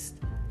therapist.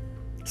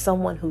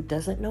 Someone who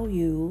doesn't know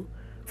you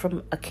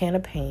from a can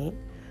of paint.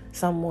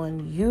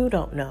 Someone you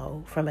don't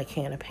know from a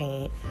can of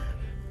paint.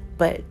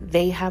 But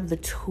they have the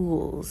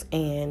tools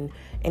and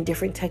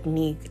different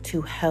technique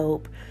to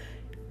help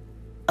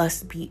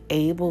us be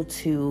able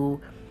to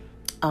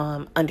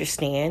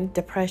understand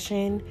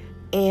depression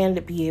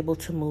and be able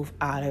to move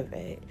out of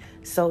it.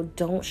 So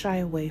don't shy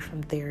away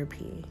from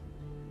therapy.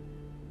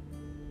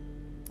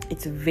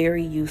 It's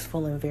very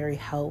useful and very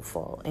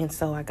helpful. And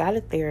so I got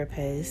a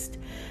therapist,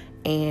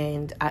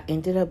 and I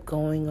ended up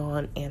going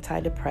on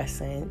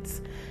antidepressants,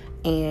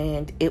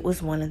 and it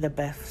was one of the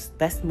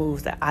best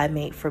moves that I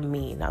made for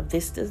me. Now,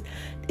 this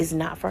is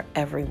not for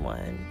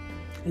everyone.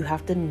 You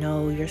have to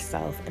know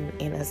yourself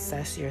and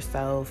assess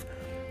yourself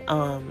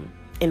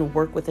and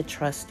work with a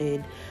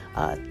trusted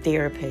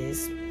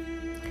therapist.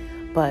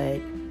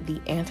 But the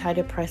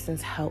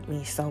antidepressants helped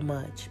me so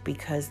much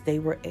because they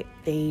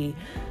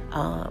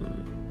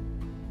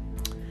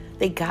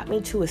got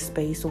me to a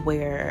space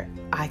where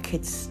I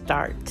could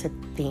start to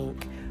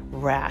think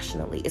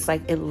rationally. It's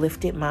like it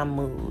lifted my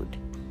mood.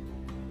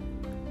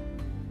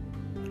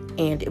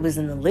 And it was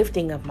in the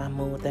lifting of my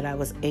mood that I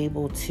was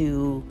able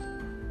to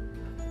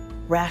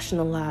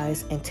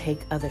rationalize and take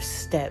other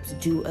steps,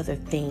 do other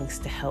things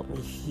to help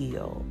me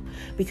heal.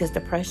 Because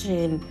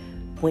depression,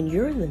 when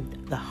you're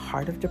in the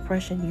heart of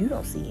depression, you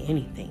don't see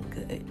anything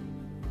good.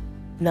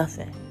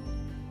 Nothing.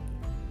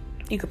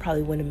 You could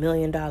probably win $1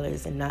 million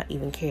and not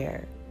even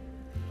care.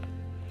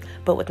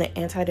 But what the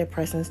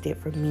antidepressants did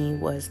for me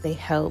was they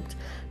helped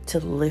to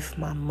lift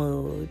my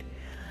mood,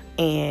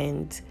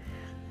 and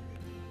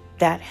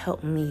that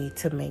helped me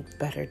to make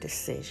better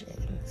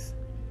decisions.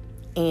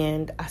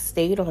 And I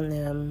stayed on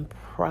them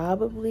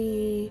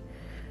probably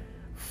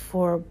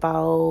for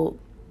about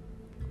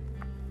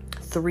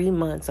 3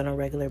 months on a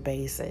regular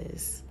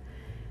basis.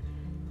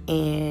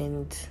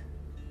 And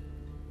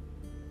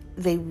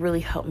they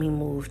really helped me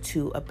move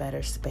to a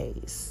better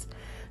space.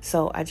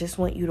 So I just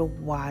want you to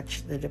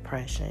watch the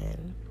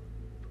depression.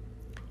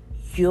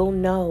 You'll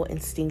know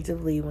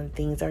instinctively when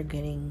things are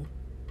getting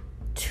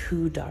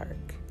too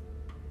dark,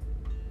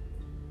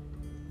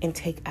 and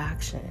take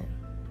action.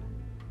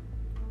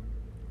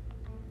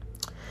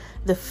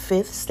 The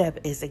 5th step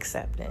is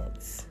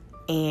acceptance.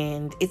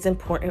 And it's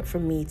important for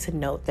me to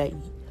note that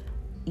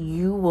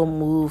you will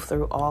move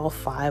through all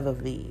 5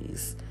 of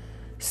these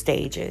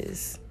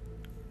stages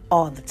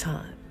all the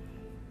time.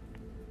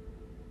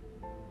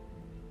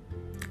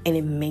 And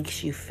it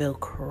makes you feel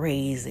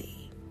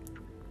crazy.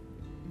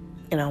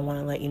 And I want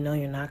to let you know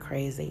you're not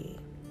crazy.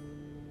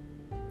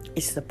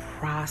 It's the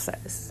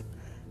process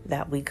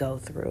that we go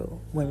through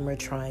when we're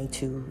trying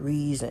to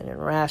reason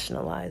and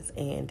rationalize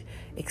and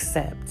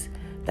accept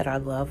that our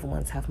loved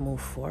ones have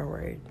moved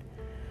forward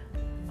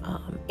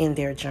in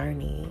their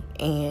journey.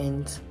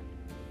 And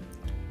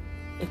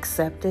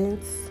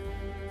acceptance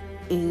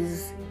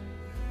is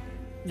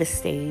the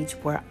stage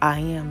where I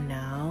am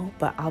now.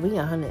 But I'll be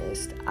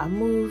honest, I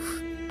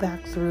moved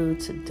back through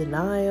to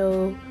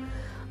denial.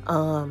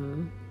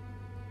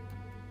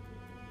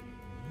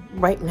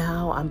 Right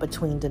now I'm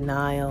between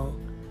denial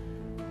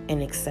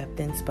and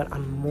acceptance, but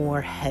I'm more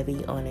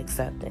heavy on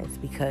acceptance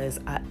because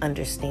I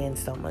understand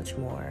so much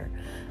more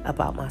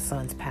about my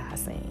son's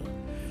passing.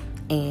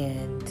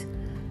 And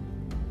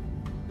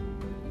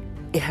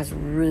it has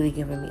really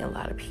given me a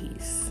lot of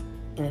peace.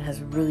 And it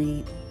has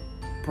really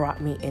brought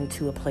me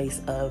into a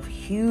place of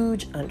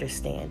huge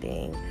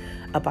understanding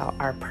about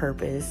our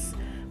purpose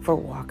for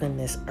walking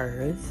this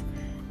earth.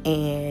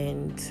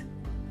 And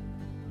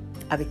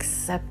I've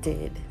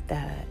accepted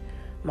that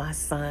my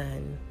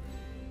son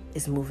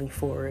is moving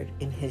forward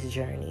in his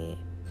journey,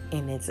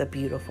 and it's a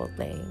beautiful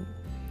thing.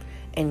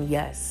 And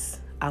yes,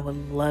 I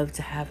would love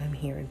to have him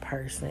here in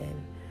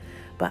person,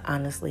 but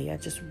honestly, I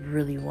just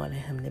really wanted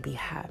him to be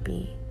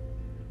happy.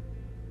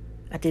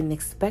 I didn't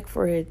expect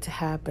for it to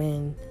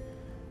happen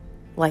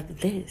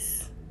like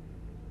this.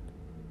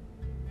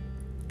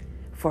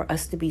 For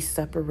us to be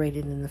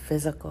separated in the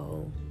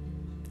physical,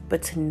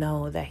 but to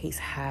know that he's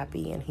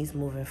happy and he's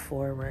moving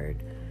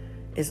forward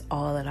is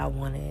all that I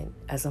wanted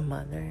as a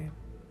mother.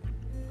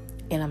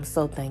 And I'm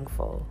so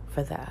thankful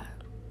for that.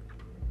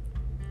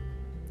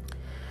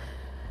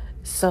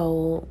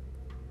 So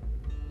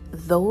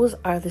those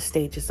are the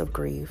stages of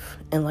grief.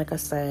 And like I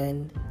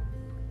said,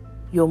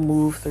 you'll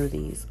move through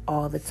these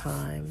all the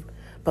time.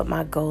 But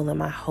my goal and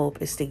my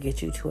hope is to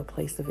get you to a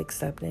place of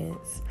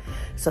acceptance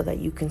so that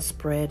you can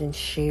spread and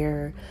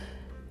share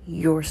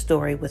your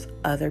story with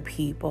other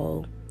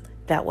people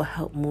that will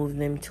help move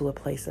them to a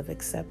place of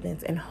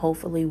acceptance. And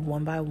hopefully,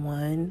 one by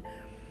one,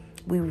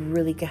 we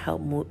really can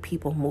help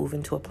people move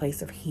into a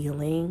place of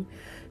healing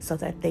so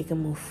that they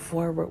can move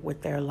forward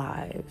with their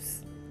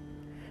lives,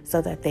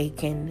 so that they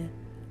can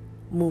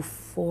move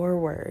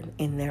forward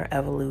in their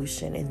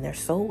evolution, in their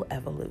soul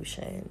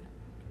evolution,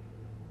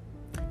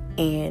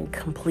 and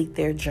complete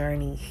their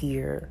journey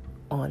here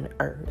on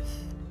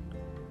earth.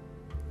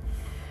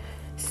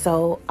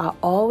 So I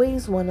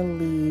always want to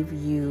leave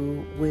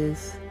you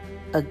with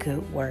a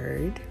good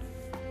word.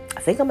 I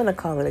think I'm going to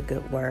call it a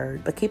good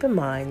word, but keep in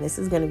mind, this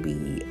is going to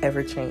be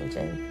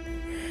ever-changing.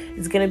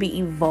 It's going to be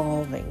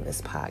evolving,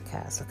 this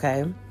podcast,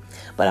 okay?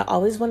 But I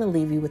always want to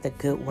leave you with a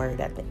good word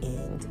at the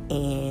end.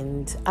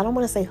 And I don't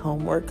want to say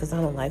homework because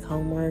I don't like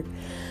homework,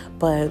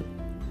 but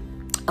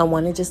I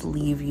want to just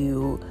leave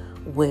you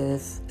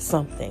with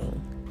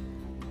something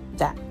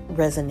that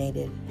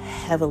resonated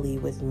heavily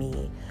with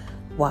me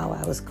while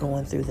I was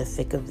going through the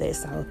thick of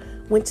this. I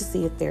went to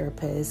see a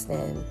therapist,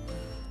 and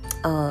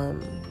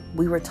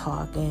we were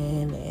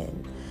talking,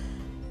 and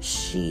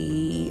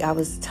I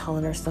was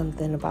telling her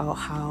something about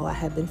how I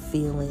had been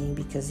feeling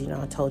because,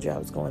 I told you I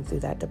was going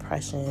through that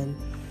depression.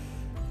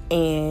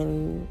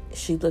 And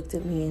she looked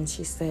at me and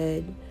she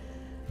said,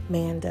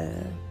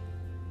 "Manda,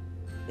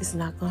 it's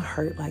not going to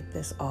hurt like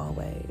this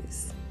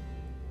always."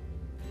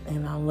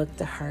 And I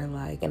looked at her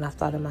and I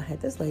thought in my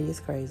head, this lady is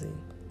crazy.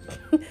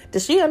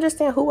 Does she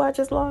understand who I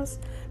just lost?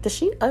 Does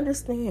she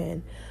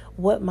understand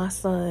what my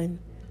son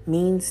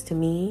means to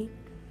me?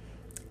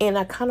 And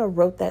I kind of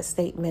wrote that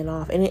statement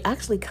off, and it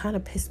actually kind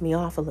of pissed me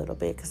off a little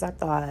bit because I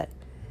thought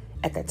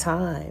at the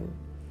time,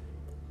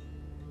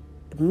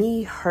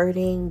 me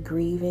hurting,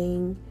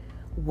 grieving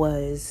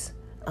was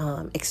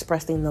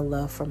expressing the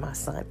love for my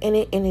son. And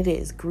it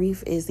is.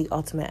 Grief is the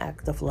ultimate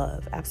act of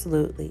love.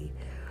 Absolutely.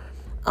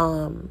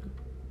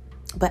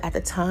 But at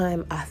the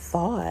time, I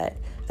thought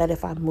that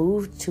if I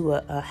moved to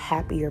a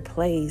happier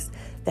place,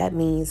 that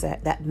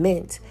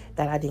meant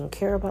that I didn't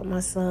care about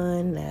my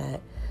son, that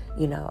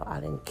I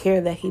didn't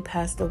care that he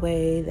passed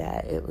away,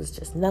 that it was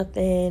just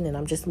nothing, and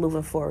I'm just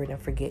moving forward and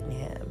forgetting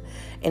him.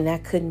 And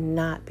that could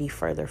not be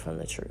further from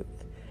the truth.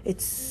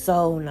 It's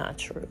so not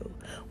true.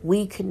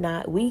 We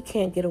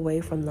can't get away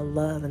from the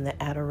love and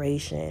the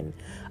adoration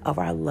of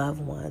our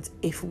loved ones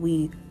if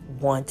we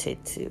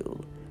wanted to.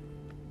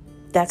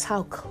 That's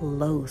how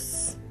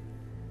close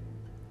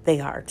they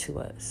are to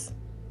us.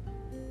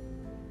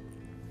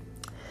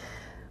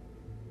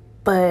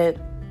 But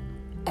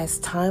as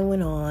time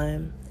went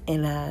on,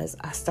 and as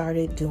I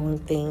started doing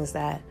things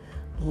that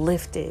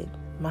lifted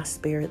my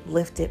spirit,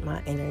 lifted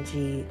my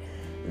energy,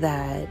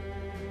 that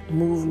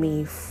moved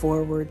me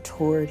forward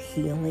toward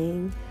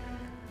healing,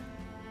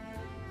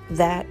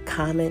 that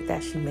comment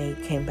that she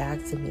made came back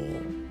to me.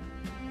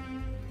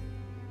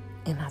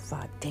 And I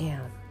thought,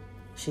 damn,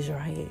 she's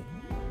right.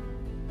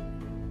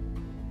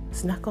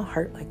 It's not going to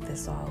hurt like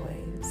this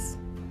always.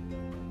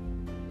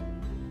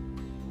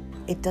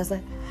 It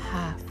doesn't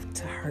have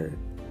to hurt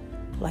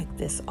like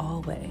this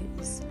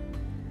always.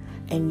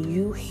 And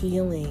you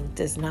healing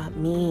does not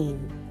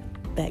mean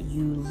that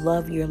you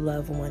love your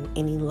loved one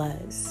any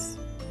less.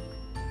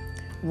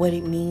 What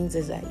it means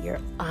is that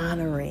you're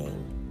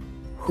honoring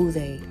who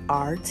they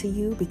are to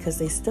you, because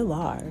they still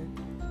are.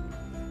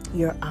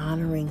 You're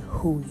honoring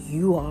who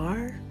you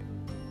are.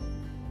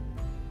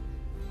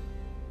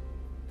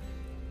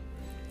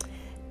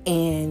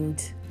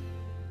 And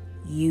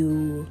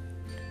you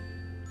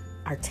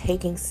are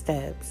taking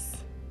steps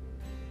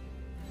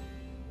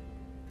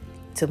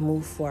to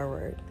move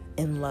forward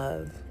in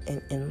love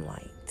and in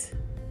light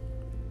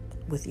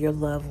with your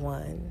loved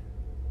one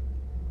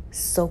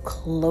so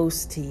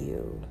close to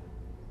you,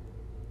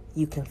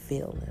 you can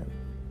feel them.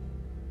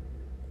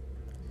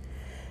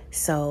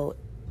 So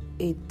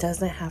it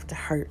doesn't have to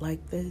hurt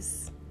like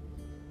this.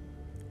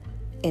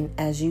 And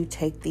as you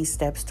take these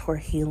steps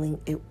toward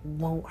healing, it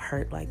won't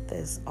hurt like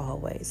this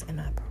always.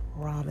 And I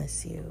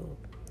promise you.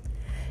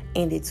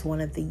 And it's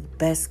one of the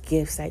best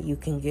gifts that you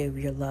can give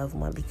your loved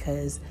one,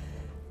 because,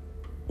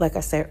 like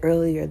I said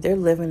earlier, they're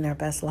living their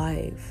best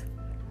life.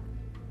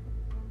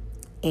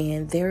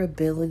 And their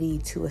ability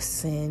to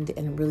ascend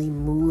and really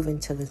move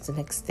into this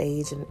next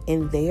stage and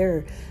in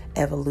their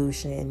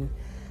evolution,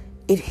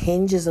 it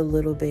hinges a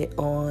little bit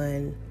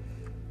on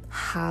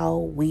how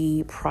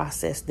we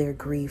process their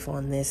grief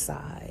on this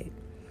side.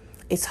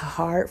 It's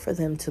hard for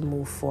them to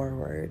move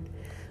forward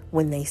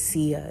when they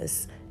see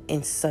us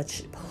in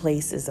such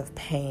places of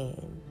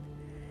pain.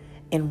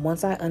 And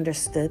once I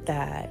understood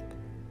that,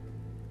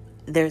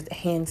 there's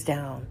hands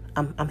down,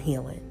 I'm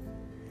healing,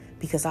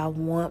 because I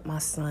want my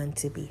son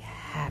to be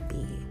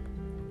happy.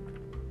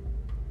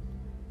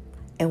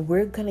 And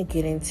we're going to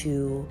get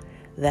into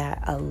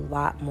that a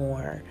lot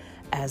more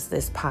as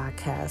this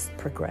podcast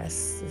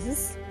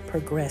progresses.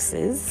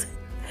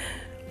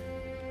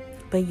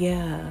 But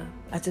yeah,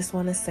 I just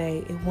want to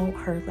say it won't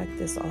hurt like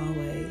this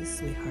always,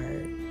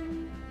 sweetheart.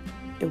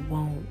 It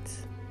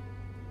won't.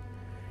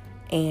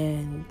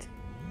 And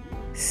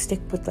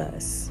stick with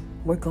us.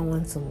 We're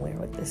going somewhere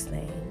with this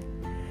thing.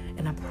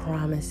 And I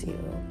promise you,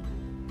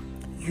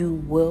 you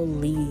will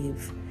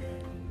leave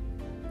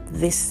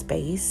this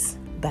space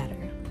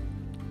better.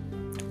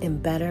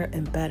 And better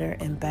and better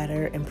and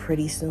better. And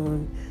pretty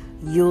soon,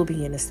 you'll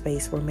be in a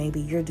space where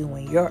maybe you're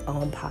doing your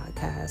own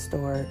podcast,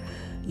 or,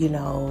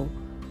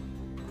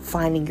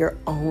 finding your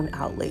own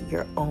outlet,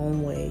 your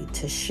own way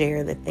to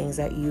share the things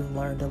that you've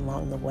learned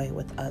along the way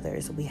with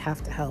others. We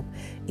have to help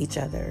each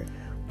other,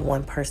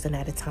 one person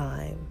at a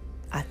time.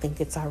 I think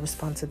it's our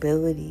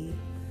responsibility.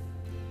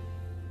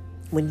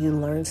 When you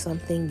learn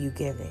something, you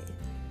give it.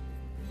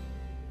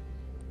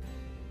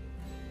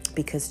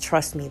 Because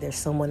trust me, there's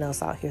someone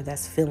else out here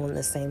that's feeling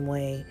the same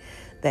way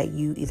that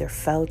you either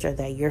felt or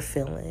that you're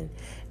feeling,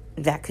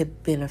 that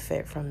could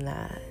benefit from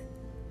that.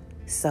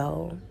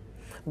 So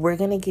we're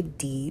going to get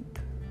deep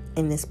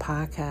in this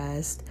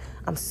podcast.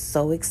 I'm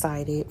so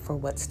excited for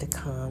what's to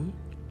come.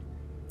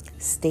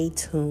 Stay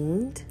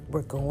tuned.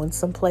 We're going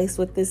someplace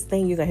with this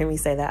thing. You're going to hear me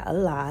say that a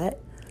lot.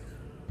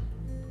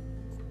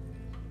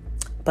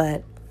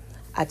 But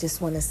I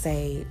just want to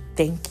say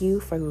thank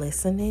you for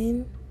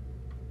listening.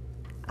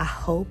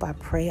 I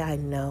pray, I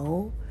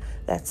know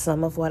that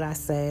some of what I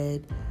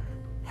said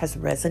has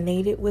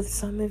resonated with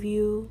some of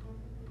you.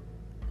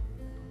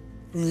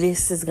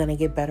 This is going to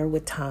get better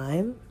with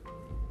time.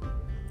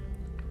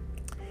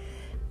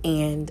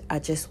 And I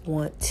just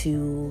want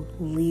to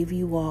leave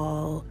you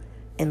all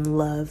in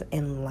love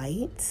and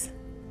light.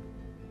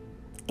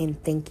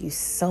 And thank you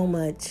so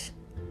much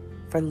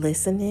for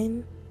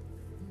listening.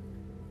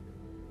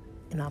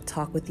 And I'll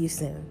talk with you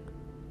soon.